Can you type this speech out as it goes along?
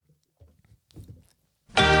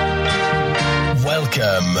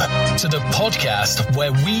Welcome to the podcast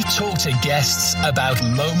where we talk to guests about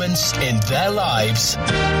moments in their lives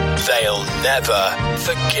they'll never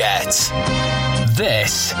forget.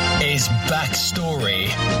 This is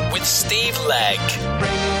Backstory with Steve Legg.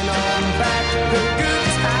 Bringing on back the good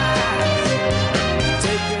times,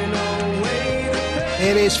 taking away the pain.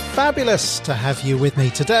 It is fabulous to have you with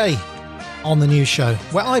me today on the new show,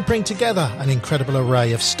 where I bring together an incredible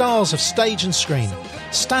array of stars of stage and screen,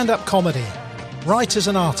 stand-up comedy, writers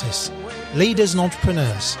and artists, leaders and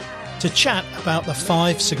entrepreneurs, to chat about the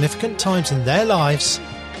 5 significant times in their lives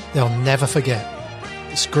they'll never forget.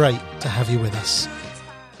 It's great to have you with us.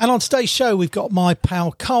 And on today's show, we've got my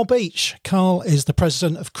pal Carl Beach. Carl is the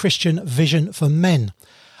president of Christian Vision for Men,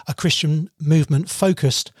 a Christian movement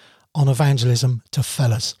focused on evangelism to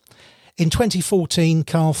fellas. In 2014,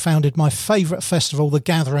 Carl founded my favourite festival, The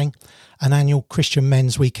Gathering, an annual Christian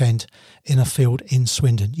men's weekend in a field in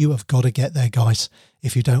Swindon. You have got to get there, guys,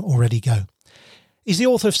 if you don't already go. He's the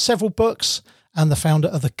author of several books and the founder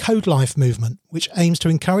of the Code Life movement, which aims to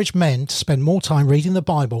encourage men to spend more time reading the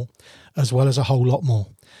Bible, as well as a whole lot more.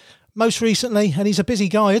 Most recently, and he's a busy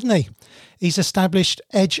guy, isn't he? He's established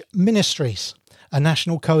Edge Ministries, a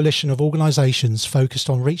national coalition of organisations focused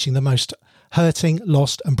on reaching the most hurting,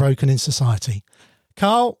 lost and broken in society.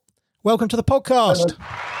 Carl, welcome to the podcast.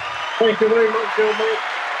 Thank you very much, Bill, mate.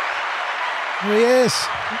 Here he is.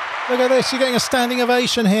 Look at this. You're getting a standing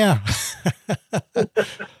ovation here.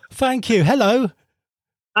 Thank you. Hello.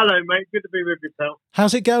 Hello, mate. Good to be with you, pal.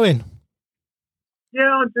 How's it going?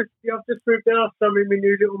 Yeah, I've just moved out. I'm in my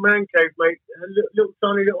new little man cave, mate. A little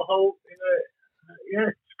tiny little hole. Yeah,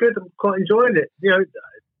 it's good. I'm quite enjoying it.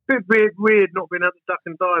 A bit weird not being able to duck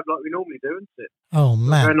and dive like we normally do, isn't it? Oh,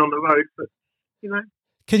 man. Going on the road, but,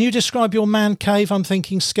 Can you describe your man cave? I'm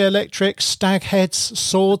thinking Scalextric, stag heads,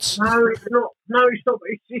 swords. No, it's not.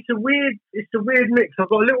 It's a weird mix. I've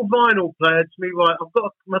got a little vinyl player to me right.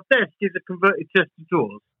 My desk is a converted chest of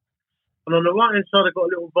drawers, and on the right hand side I've got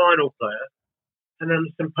a little vinyl player, and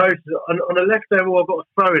then some posters. On the left hand wall I've got a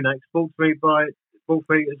throwing axe brought to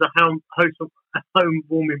me as a home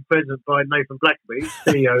warming present by Nathan Blackaby,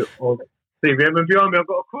 CEO of CVM, and behind me I've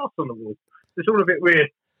got a cross on the wall. It's all a bit weird.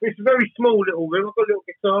 It's a very small little room. I've got a little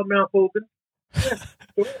guitar, mouth organ.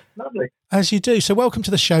 Yeah, lovely. As you do. So welcome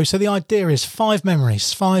to the show. So the idea is 5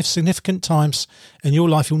 memories, 5 significant times in your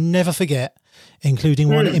life you'll never forget, including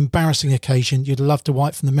one embarrassing occasion you'd love to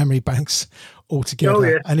wipe from the memory banks altogether. Oh,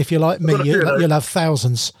 yeah. And if you're like me, you'll have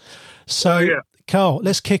thousands. So, Carl,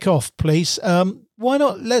 let's kick off, please. Why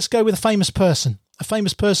not? Let's go with a famous person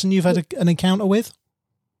you've had an encounter with.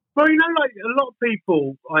 Well, like a lot of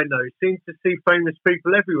people I know seem to see famous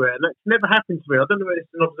people everywhere, and that's never happened to me. I don't know if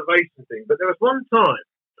it's an observation thing, but there was one time,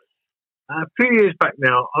 a few years back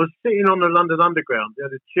now, I was sitting on the London Underground, the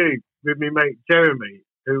other tube, with my mate Jeremy,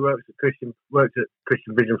 who worked at Christian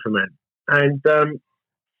Vision for Men, and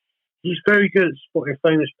he's very good at spotting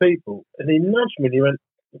famous people, and he nudged me and he went,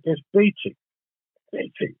 "There's Beachy.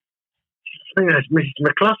 I think that's Mrs.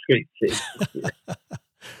 McCluskey."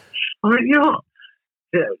 I went, "Yeah."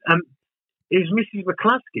 Yeah, it was Mrs.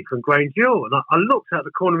 McCluskey from Grange Hill, and I looked out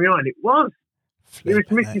the corner of my eye, and it was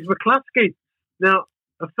Mrs. McCluskey. Now,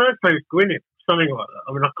 at first I was Gwyneth, something like that.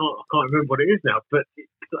 I mean, I can't remember what it is now, but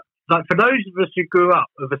like for those of us who grew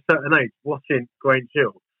up of a certain age watching Grange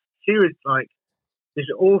Hill, she was like this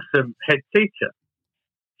awesome head teacher.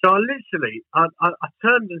 So I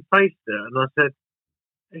turned and faced her, and I said,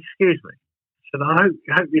 "Excuse me," I said, "I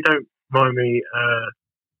hope you don't mind me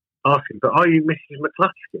asking, but are you Mrs.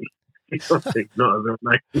 McCluskey?" It's obviously not a real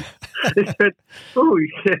name. He said, "Oh,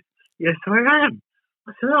 yes, I am."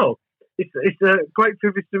 I said, "Oh, it's a great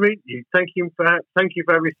privilege to meet you. Thank you for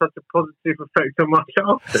having such a positive effect on my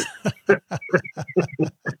childhood."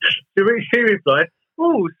 To which she replied,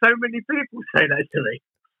 "Oh, so many people say that to me."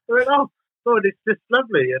 I went, "Oh, God, it's just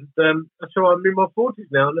lovely." And so I'm in my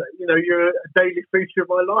 40s now, and you're a daily feature of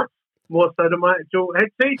my life. More so than my actual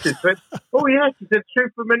head teachers. But, "Oh, yes, it's the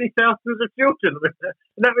truth for many thousands of children." And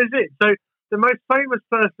that was it. So the most famous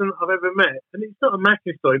person I've ever met, and it's not a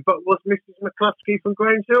massive story, but was Mrs. McCluskey from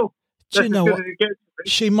Grange Hill. Do you know what?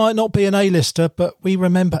 She might not be an A-lister, but we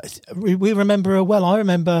remember her well. I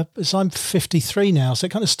remember, as I'm 53 now, so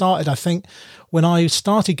it kind of started, I think, when I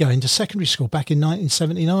started going to secondary school back in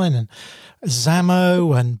 1979, and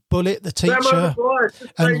Zamo and Bullet, the teacher. Zamo was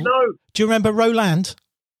right. And, no. Do you remember Roland?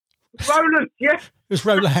 Roland, yes. It was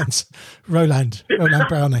Roland Browning. But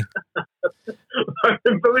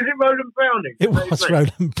was it Roland Browning? It was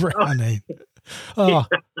Roland Browning. Oh,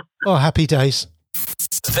 happy days.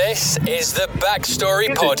 This is the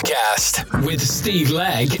Backstory Podcast with Steve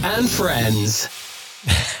Legg and friends.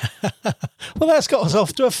 Well, that's got us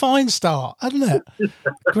off to a fine start, hasn't it?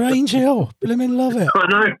 Grange Hill. Blooming love it. I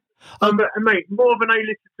know. Mate, more of an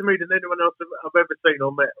A-lister to me than anyone else I've ever seen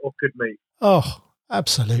or met or could meet. Oh,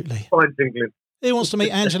 absolutely. Fine England. Who wants to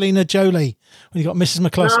meet Angelina Jolie when you've got Mrs.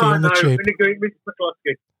 McCluskey on the tube? Mrs.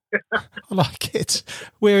 McCluskey. I like it.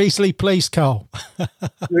 We're easily pleased, Carl.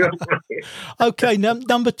 Okay,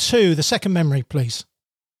 number 2, the second memory, please.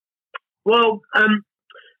 Well,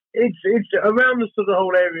 it's around the sort of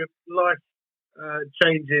whole area of life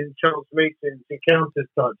changing, chance meetings, encounters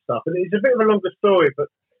type stuff. And it's a bit of a longer story, but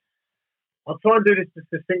I'll try and do this as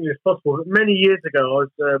succinctly as possible. But many years ago,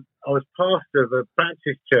 I was pastor of a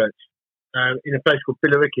Baptist church in a place called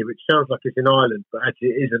Billericay, which sounds like it's in Ireland, but actually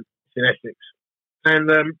it isn't. It's in Essex. And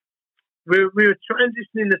we were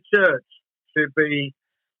transitioning the church to be,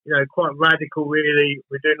 quite radical, really.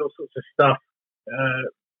 We're doing all sorts of stuff,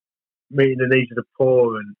 meeting the needs of the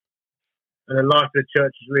poor, and the life of the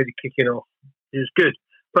church is really kicking off. It was good.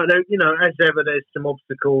 But, as ever, there's some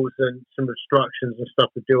obstacles and some obstructions and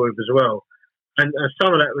stuff to deal with as well. And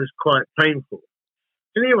some of that was quite painful.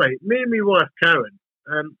 So anyway, me and my wife, Karen,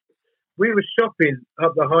 we were shopping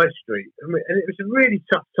up the high street, and it was a really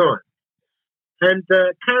tough time. And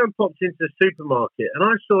Karen popped into the supermarket, and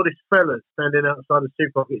I saw this fella standing outside the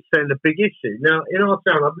supermarket selling the Big Issue. Now, in our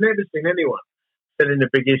town, I've never seen anyone selling the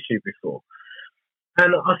Big Issue before.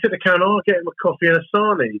 And I said to Karen, I'll get him a coffee and a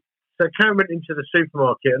sarnie. So Karen went into the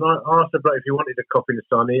supermarket, and I asked the bloke if he wanted a coffee and a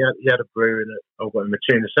sarnie. He had a brew and I got him a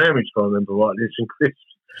tuna sandwich, if I remember rightly, some crisps.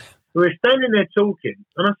 We were standing there talking,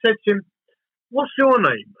 and I said to him, "What's your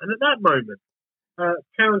name?" And at that moment,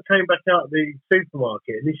 Karen came back out of the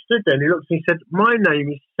supermarket, and he stood there and he looked and he said, "My name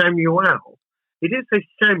is Samuel." He didn't say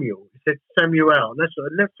Samuel, he said Samuel, and that's what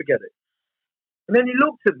I'll never forget it. And then he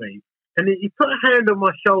looked at me, and he put a hand on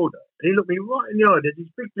my shoulder, and he looked me right in the eye, with his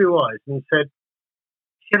big blue eyes, and he said,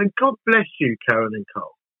 "God bless you, Karen and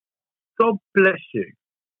Cole. God bless you."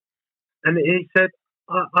 And he said,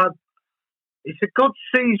 he said, "God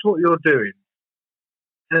sees what you're doing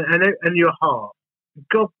and your heart.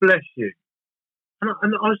 God bless you." And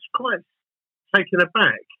I was quite taken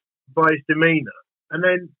aback by his demeanour. And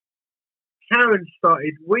then Karen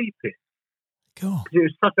started weeping. Cool. Because it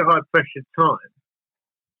was such a high-pressured time.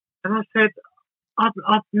 And I said,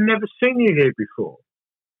 I've never seen you here before.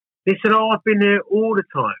 He said, "Oh, I've been here all the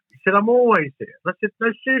time." He said, "I'm always here." And I said,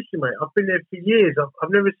 "No, seriously, mate, I've been here for years.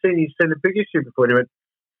 I've never seen you send a Big Issue before." And he went,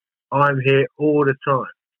 "I'm here all the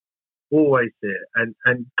time, always here. And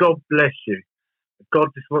God bless you. God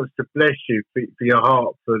just wants to bless you for your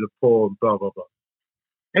heart for the poor," and blah, blah, blah.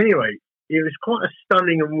 Anyway, it was quite a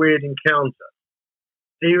stunning and weird encounter.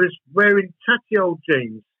 He was wearing tatty old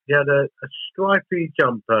jeans. He had a stripy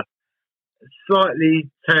jumper, a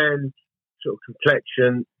slightly tanned sort of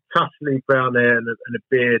complexion, tussly brown hair and a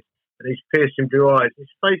beard, and his piercing blue eyes. His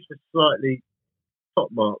face was slightly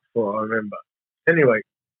pockmarked, for I remember. Anyway,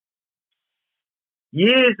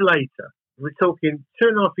 years later, we're talking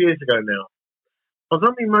 2.5 years ago now, I was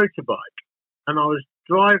on my motorbike and I was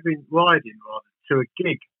riding to a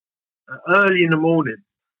gig early in the morning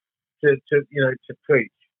to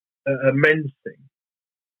preach a men's thing.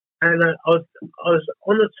 And I was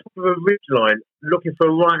on the top of a ridgeline looking for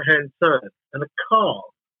a right-hand turn, and a car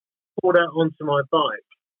pulled out onto my bike.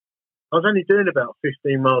 I was only doing about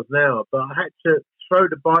 15 miles an hour, but I had to throw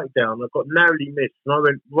the bike down. I got narrowly missed, and I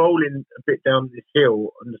went rolling a bit down this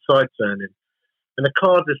hill on the side turning. And the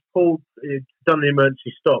car just done the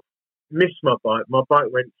emergency stop, missed my bike. My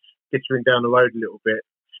bike went skittering down the road a little bit,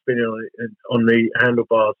 spinning on the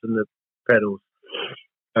handlebars and the pedals,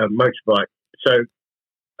 motorbike. So,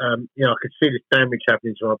 I could see this damage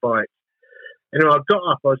happening to my bike. Anyway, I got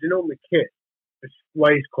up. I was in all my kit, which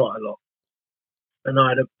weighs quite a lot. And I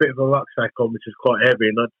had a bit of a rucksack on, which was quite heavy.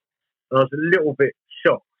 And I was a little bit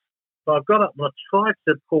shocked. But I got up and I tried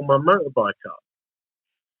to pull my motorbike up.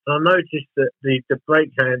 And I noticed that the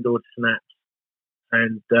brake handle had snapped.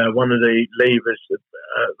 And one of the levers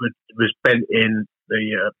was bent in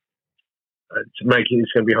to make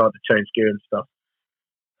it's going to be hard to change gear and stuff.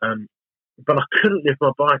 But I couldn't lift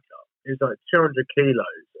my bike up. It was like 200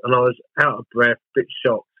 kilos, and I was out of breath, a bit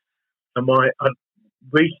shocked. And I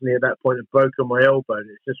recently at that point had broken my elbow, and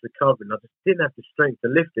it's just recovering. I just didn't have the strength to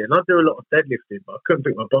lift it. And I do a lot of deadlifting, but I couldn't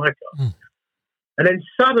pick my bike up. Mm. And then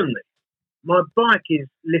suddenly, my bike is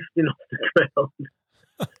lifting off the ground.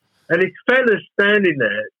 And this fella standing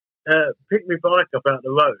there picked my bike up out the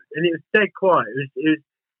road, and it was dead quiet. It was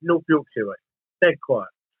North Yorkshire way, dead quiet.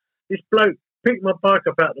 This bloke picked my bike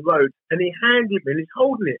up out the road, and he handed me, and he's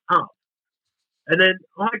holding it up. And then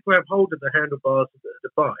I grab hold of the handlebars of the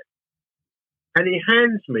bike, and he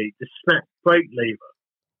hands me the snap brake lever.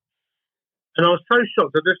 And I was so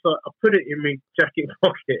shocked. I put it in my jacket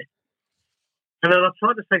pocket. And then I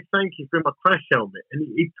tried to say thank you for my crash helmet. And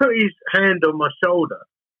he put his hand on my shoulder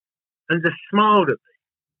and just smiled at me.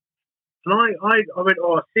 And I went,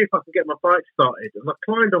 I'll see if I can get my bike started. And I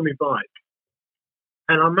climbed on my bike.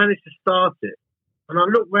 And I managed to start it. And I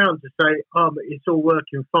looked round to say, but it's all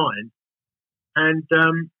working fine. And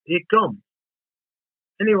he'd gone.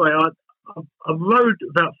 Anyway, I rode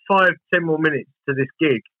about 5-10 more minutes to this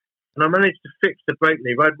gig. And I managed to fix the brake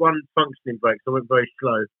lever. I had one functioning brake, so I went very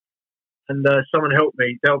slow. And someone helped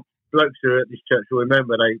me. The blokes who were at this church will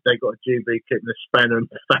remember they got a GB, clipped the spanner and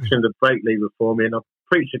fashioned the brake lever for me. And I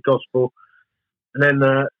preached the gospel. And then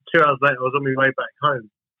 2 hours later, I was on my way back home.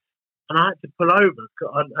 And I had to pull over.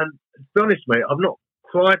 And to be honest, mate, I've not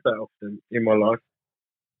cried that often in my life.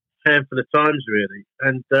 A handful of times, really.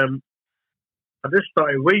 And I just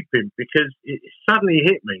started weeping because it suddenly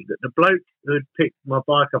hit me that the bloke who had picked my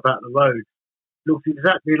bike up out of the road looked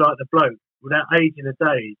exactly like the bloke without aging a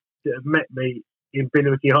day that had met me in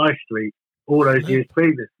Billericay High Street all those years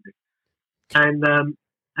previously. And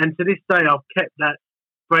to this day, I've kept that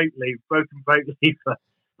broken brake lever.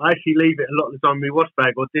 I actually leave it a lot of the time in my wash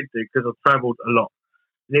bag, or did do, because I've travelled a lot.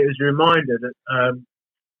 And it was a reminder that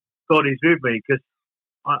God is with me, because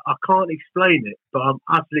I can't explain it, but I'm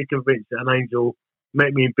utterly convinced that an angel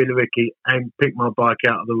met me in Billericay and picked my bike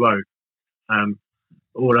out of the road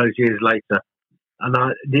all those years later. And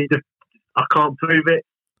I can't prove it,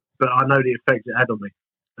 but I know the effect it had on me.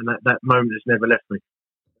 And that moment has never left me.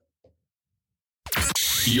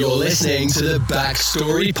 You're listening to the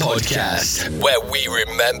Backstory Podcast, where we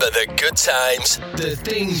remember the good times, the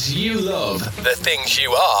things you love, the things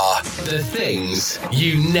you are, the things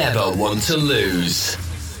you never want to lose.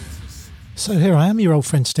 So here I am, your old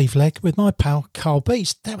friend Steve Legg, with my pal Carl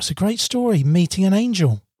Beats. That was a great story, meeting an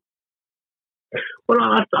angel.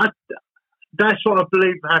 Well, that's what I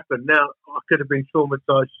believe happened. Now, I could have been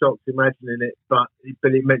traumatised, shocked, imagining it, but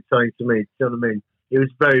it meant something to me. Do you know what I mean? It was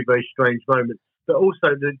a very, very strange moment. But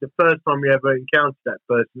also, the first time we ever encountered that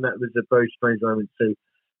person, that was a very strange moment too.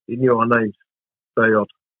 He knew our names. Very odd.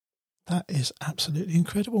 That is absolutely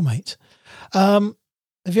incredible, mate. Have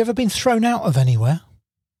you ever been thrown out of anywhere?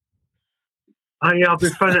 Oh, yeah, I've been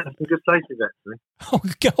thrown out of some good places, actually. Oh,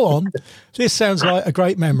 go on. This sounds like a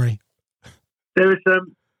great memory. There was,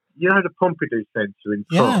 you know, the Pompidou Centre in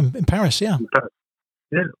France? Yeah, in Paris, yeah.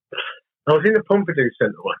 Yeah. I was in the Pompidou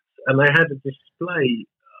Centre once, and they had a display,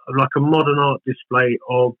 like a modern art display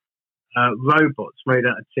of robots made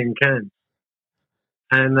out of tin cans.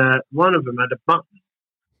 And one of them had a button.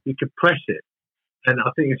 You could press it. And I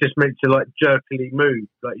think it's just meant to, like, jerkily move.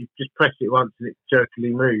 Like, you just press it once and it jerkily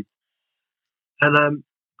moves. And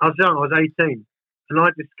I was young, I was 18. And I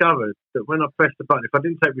discovered that when I pressed the button, if I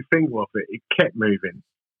didn't take my finger off it, it kept moving.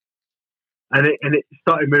 And it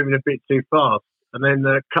started moving a bit too fast. And then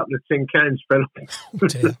a couple of tin cans fell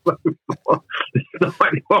off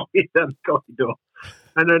slightly walking down the corridor.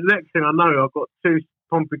 And the next thing I know, I've got two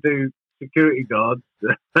Pompidou security guards.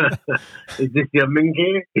 Is this your Ming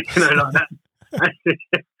here? You know, like that. It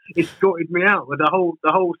escorted me out. With the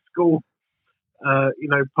whole school,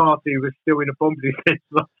 party was still in a Pompidou Centre.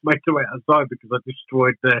 I made my way outside because I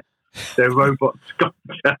destroyed their robot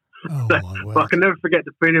sculpture. Oh, But my I can never forget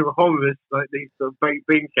the feeling of horrors, like these sort of baked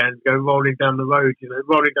bean cans go rolling down the road,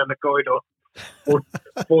 rolling down the corridor, or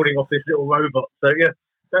falling off this little robot. So yeah,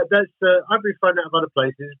 that's I've been thrown out of other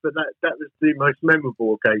places, but that was the most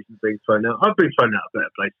memorable occasion being thrown out. I've been thrown out of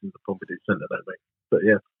better places than the Pompidou Centre, don't I? But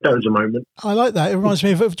yeah, that was a moment. I like that. It reminds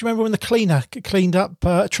me of, do you remember when the cleaner cleaned up,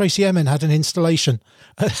 Tracy Emin had an installation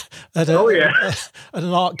at an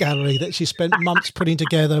art gallery that she spent months putting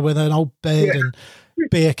together with an old bed and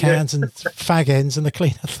beer cans and fag ends, and the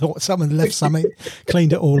cleaner thought someone left something,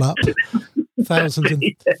 cleaned it all up. Thousands and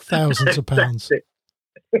thousands of pounds.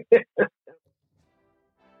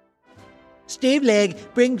 Steve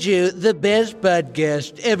Legg brings you the best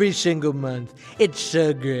podcast every single month. It's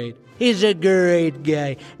so great. He's a great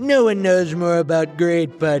guy. No one knows more about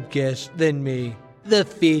great podcasts than me. The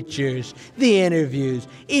features, the interviews,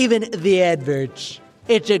 even the adverts.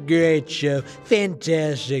 It's a great show.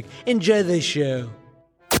 Fantastic. Enjoy the show.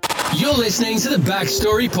 You're listening to the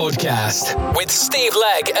Backstory Podcast with Steve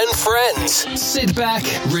Legg and friends. Sit back,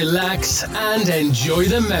 relax, and enjoy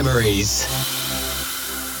the memories.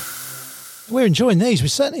 We're enjoying these. We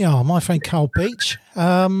certainly are. My friend Carl Beach.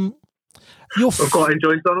 I've quite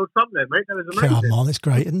enjoyed Donald Trump there, mate. That was amazing. Come on, it's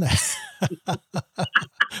great, isn't it?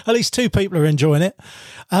 At least two people are enjoying it.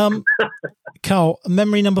 Carl,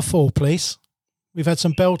 memory number 4, please. We've had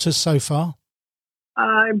some belters so far.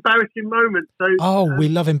 Embarrassing moments. So, we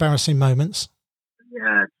love embarrassing moments.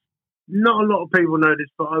 Yeah, not a lot of people know this,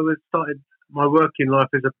 but I started my working life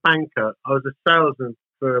as a banker. I was a salesman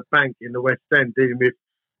for a bank in the West End, dealing with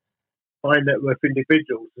high net worth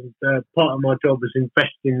individuals, and part of my job was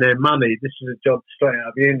investing their money. This was a job straight out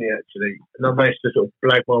of uni, actually, and I managed to sort of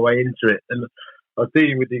blag my way into it. And I was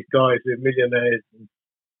dealing with these guys who are millionaires, and,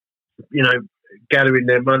 you know, gathering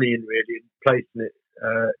their money in really and placing it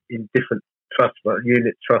in different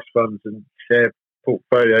unit trust funds and share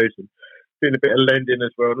portfolios, and doing a bit of lending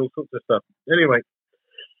as well, and all sorts of stuff. Anyway,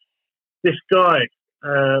 this guy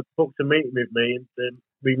booked a meeting with me, and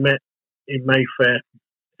we met in Mayfair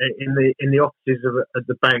in the offices of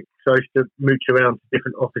the bank. So I used to mooch around to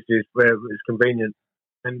different offices where it was convenient.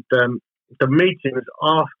 And the meeting was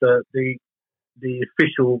after the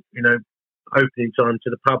official, you know, opening time to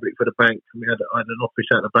the public for the bank. And I had an office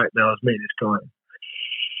out the back there. I was meeting this guy.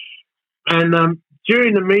 And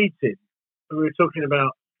during the meeting, we were talking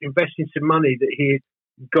about investing some money that he had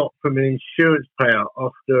got from an insurance payout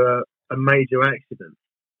after a major accident.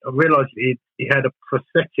 I realised he had a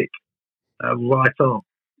prosthetic right arm,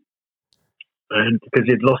 and because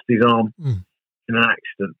he'd lost his arm in an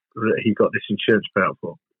accident that he got this insurance payout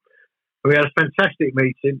for. We had a fantastic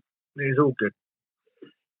meeting. It was all good.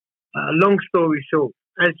 Long story short,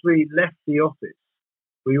 as we left the office,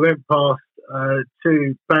 we went past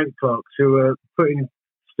two bank clerks who were putting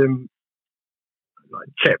some like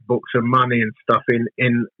checkbooks and money and stuff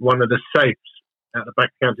in one of the safes at the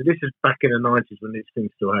back counter. This is back in the 90s when these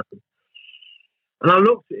things still happened. And I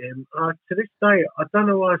looked at him, and to this day, I don't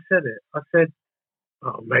know why I said it. I said,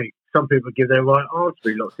 "Oh, mate, some people give their right arm to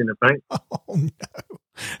be locked in a bank." Oh, no.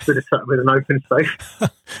 With an open safe.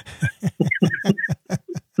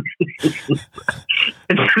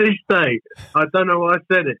 And to this day, I don't know why I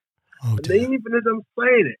said it. Oh, and even as I'm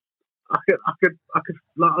saying it, I could,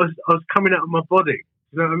 like, I was coming out of my body.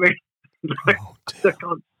 You know what I mean? Like, I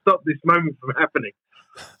can't stop this moment from happening.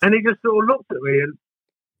 And he just sort of looked at me and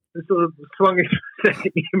sort of swung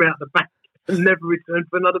him out the back and never returned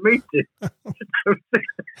for another meeting.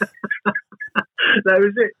 That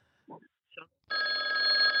was it.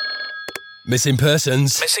 Missing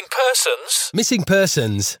persons. Missing persons? Missing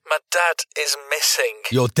persons. My dad is missing.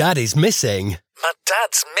 Your dad is missing. My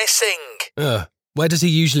dad's missing. Where does he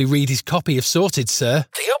usually read his copy of Sorted, sir?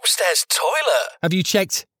 The upstairs toilet. Have you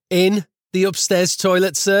checked in the upstairs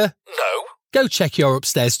toilet, sir? No. Go check your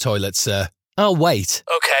upstairs toilet, sir. I'll wait.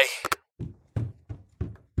 Okay.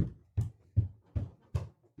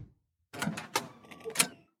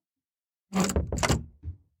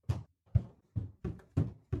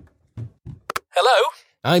 Hello?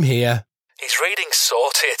 I'm here. He's reading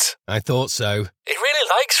Sorted. I thought so. He really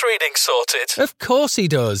likes reading Sorted. Of course he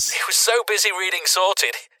does. He was so busy reading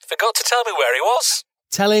Sorted, he forgot to tell me where he was.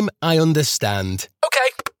 Tell him I understand.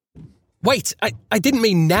 Okay. Wait, I didn't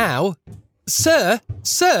mean now. Sir?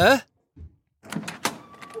 Sir?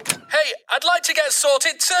 Hey, I'd like to get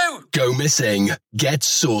sorted too. Go missing. Get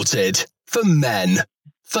sorted. For men.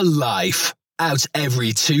 For life. Out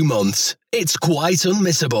every 2 months. It's quite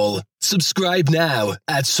unmissable. Subscribe now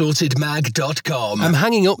at sortedmag.com. I'm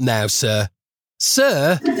hanging up now, sir.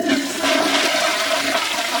 Sir?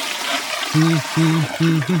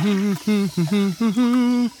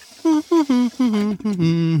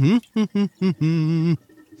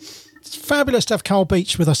 It's fabulous to have Carl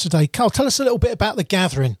Beech with us today. Carl, tell us a little bit about The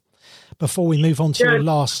Gathering before we move on to your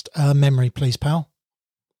last memory, please, pal.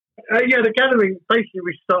 The Gathering, basically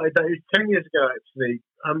we started that, it was 10 years ago actually.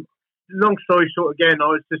 Long story short, again, I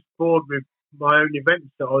was just bored with my own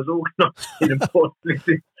events that I was organising and bored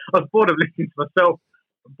of listening to myself,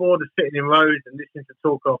 bored of sitting in rows and listening to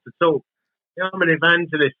talk after talk. You know, I'm an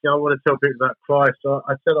evangelist, I want to tell people about Christ. So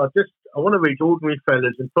I said I want to reach ordinary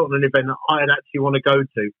fellas and put on an event that I'd actually want to go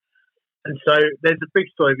to. And so there's a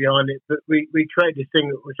big story behind it, but we created this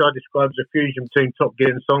thing which I describe as a fusion between Top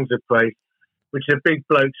Gear and Songs of Praise, which is a big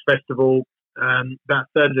blokes festival.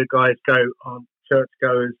 About a third of the guys go on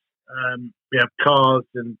churchgoers. We have cars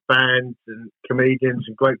and bands and comedians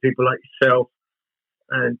and great people like yourself.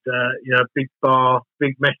 And, big bar,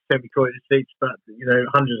 big mess tent, we call it the seats, but,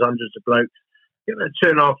 hundreds of blokes.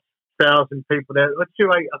 2,500 people there.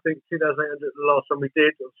 2,800, I think, 2,800 the last one we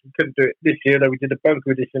did. We couldn't do it this year, though we did a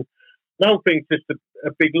bunker edition. The whole thing's just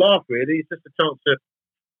a big laugh, really. It's just a chance to,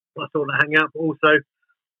 hang out, but also,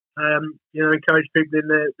 encourage people in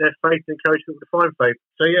their faith and encourage people to find faith.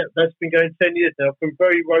 So, that's been going 10 years now, from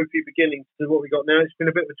very ropey beginnings to what we got now. It's been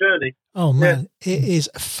a bit of a journey. Oh, man, It is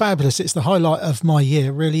fabulous. It's the highlight of my year.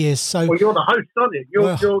 It really is. So, well, you're the host, aren't you?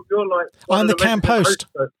 You're like... I'm the camp host.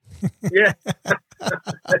 Yeah.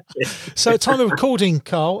 So, time of recording,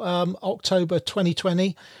 Carl, October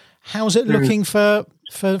 2020. How's it looking for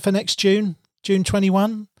for next June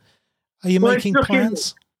 21? Are you making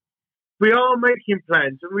plans? We are making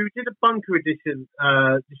plans, and we did a bunker edition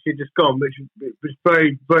this year just gone, which was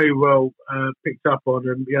very, very well picked up on,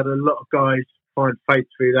 and we had a lot of guys find faith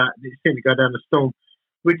through that. It seemed to go down the storm.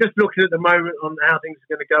 We're just looking at the moment on how things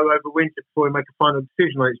are going to go over winter before we make a final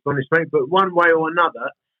decision on it, to be honest, mate. But one way or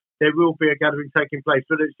another, there will be a gathering taking place,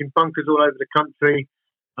 whether it's in bunkers all over the country,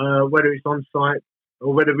 whether it's on site,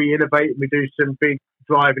 or whether we innovate and we do some big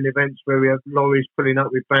driving events where we have lorries pulling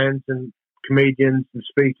up with bands and comedians and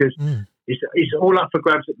speakers. It's all up for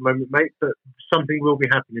grabs at the moment, mate, but something will be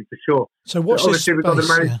happening for sure. So what's obviously we've got to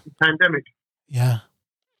manage the pandemic. Yeah.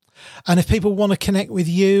 And if people want to connect with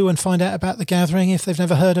you and find out about the gathering, if they've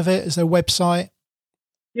never heard of it, is there a website?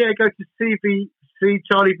 Yeah, go to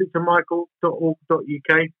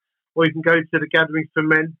cvcharlievictormichael.org.uk, or you can go to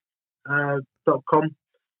thegatheringsformen.com.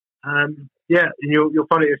 And you'll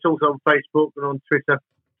find it. It's also on Facebook and on Twitter.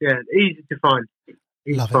 Yeah, easy to find.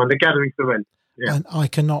 The Gathering for Men. Yeah. And I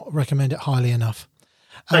cannot recommend it highly enough.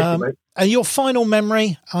 Thank you, mate. And your final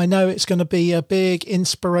memory, I know it's going to be a big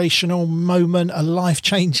inspirational moment, a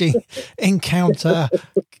life-changing encounter.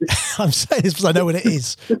 I'm saying this because I know what it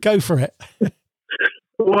is. Go for it.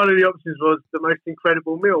 One of the options was the most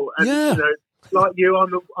incredible meal. And, like you,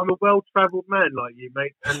 I'm a well-travelled man like you,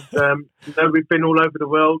 mate. And, we've been all over the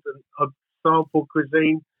world, and I've sampled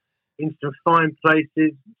cuisine in some fine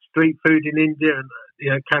places, street food in India and,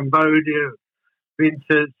 Cambodia. Been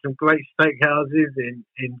to some great steakhouses in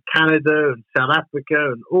Canada and South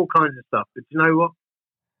Africa and all kinds of stuff. But you know what?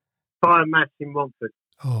 Pie and mash in Montford.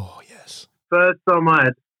 Oh, yes. First time I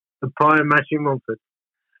had the pie and mash in Montford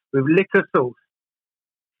with liquor sauce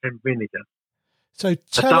and vinegar. So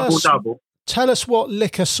tell us what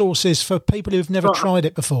liquor sauce is for people who've never tried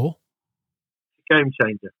it before. Game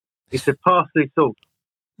changer. It's a parsley sauce.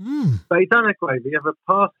 But you don't have gravy. You have a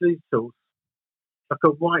parsley sauce, like a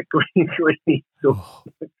white greeny sauce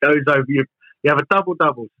that goes over you. You have a double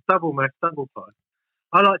mash, double pie.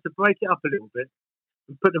 I like to break it up a little bit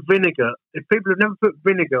and put the vinegar. If people have never put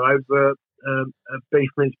vinegar over a beef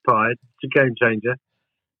mince pie, it's a game changer.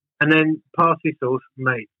 And then parsley sauce,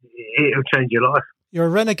 mate, it'll change your life. You're a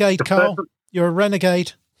renegade, Carl. You're a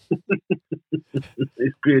renegade.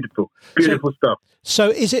 It's beautiful stuff. So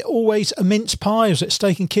is it always a mince pie, or is it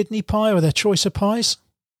steak and kidney pie, or are there choice of pies?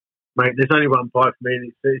 Mate, there's only one pie for me,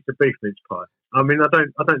 and it's a beef mince pie. I mean, I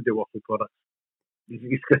don't do waffle products.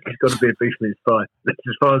 It's got to be a beef mince pie,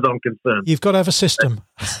 as far as I'm concerned. You've got to have a system.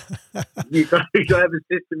 You've got to have a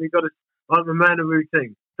system. I'm a man of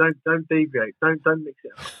routine. Don't deviate. Don't mix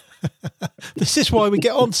it up. This is why we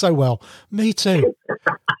get on so well. Me too.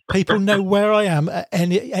 People know where I am at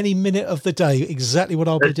any minute of the day, exactly what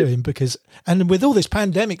I'll be doing, and with all this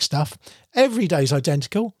pandemic stuff, every day's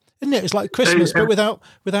identical, isn't it? It's like Christmas, but without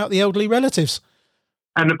the elderly relatives.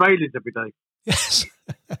 And the Baileys every day. Yes.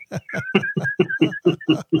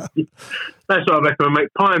 That's what I recommend,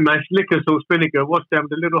 mate. Pie and mash, liquor sauce, vinegar, washed down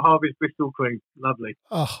with a little Harvey's Bristol cream. Lovely.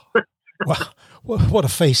 Oh, wow. What a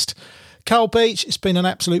feast. Carl Beach, it's been an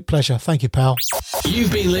absolute pleasure. Thank you, pal.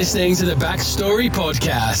 You've been listening to the Backstory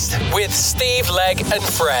Podcast with Steve Legg and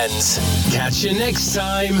friends. Catch you next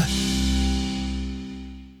time.